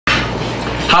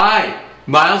Hi,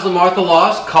 Miles and Martha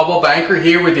Loss, Coldwell Banker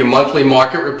here with your monthly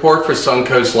market report for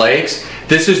Suncoast Lakes.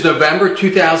 This is November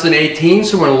 2018,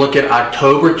 so we're going to look at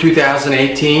October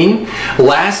 2018.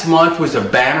 Last month was a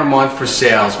banner month for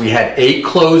sales. We had 8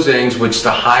 closings, which is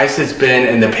the highest it's been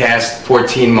in the past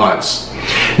 14 months.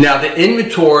 Now the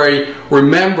inventory,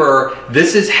 remember,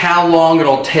 this is how long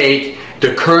it'll take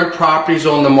the current properties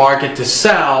on the market to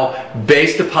sell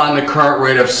based upon the current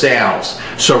rate of sales.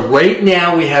 So right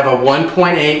now we have a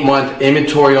 1.8 month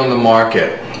inventory on the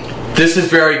market. This is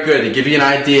very good. To give you an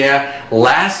idea,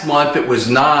 last month it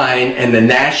was 9 and the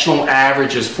national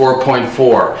average is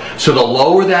 4.4. So the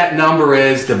lower that number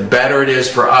is, the better it is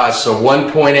for us. So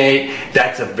 1.8,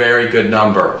 that's a very good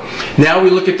number. Now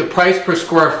we look at the price per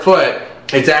square foot.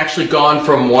 It's actually gone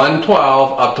from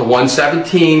 112 up to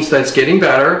 117, so that's getting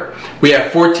better. We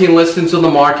have 14 listings on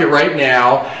the market right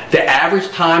now. The average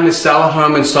time to sell a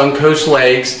home in Suncoast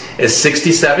Lakes is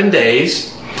 67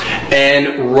 days.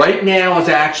 And right now is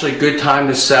actually a good time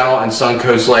to sell in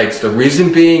Suncoast Lakes. The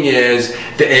reason being is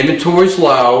the inventory is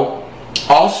low.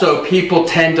 Also, people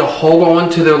tend to hold on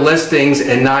to their listings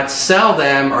and not sell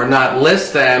them or not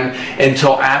list them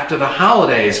until after the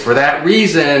holidays. For that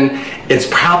reason, it's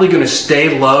probably going to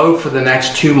stay low for the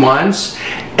next 2 months.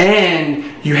 And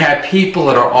you have people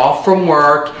that are off from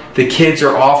work, the kids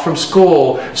are off from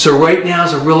school, so right now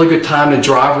is a really good time to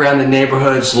drive around the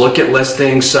neighborhoods, look at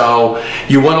listings. So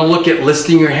you want to look at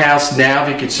listing your house now if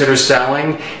you consider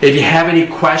selling. If you have any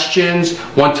questions,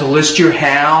 want to list your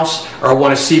house, or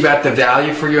want to see about the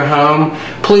value for your home,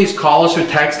 please call us or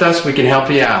text us. We can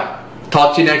help you out.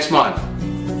 Talk to you next month.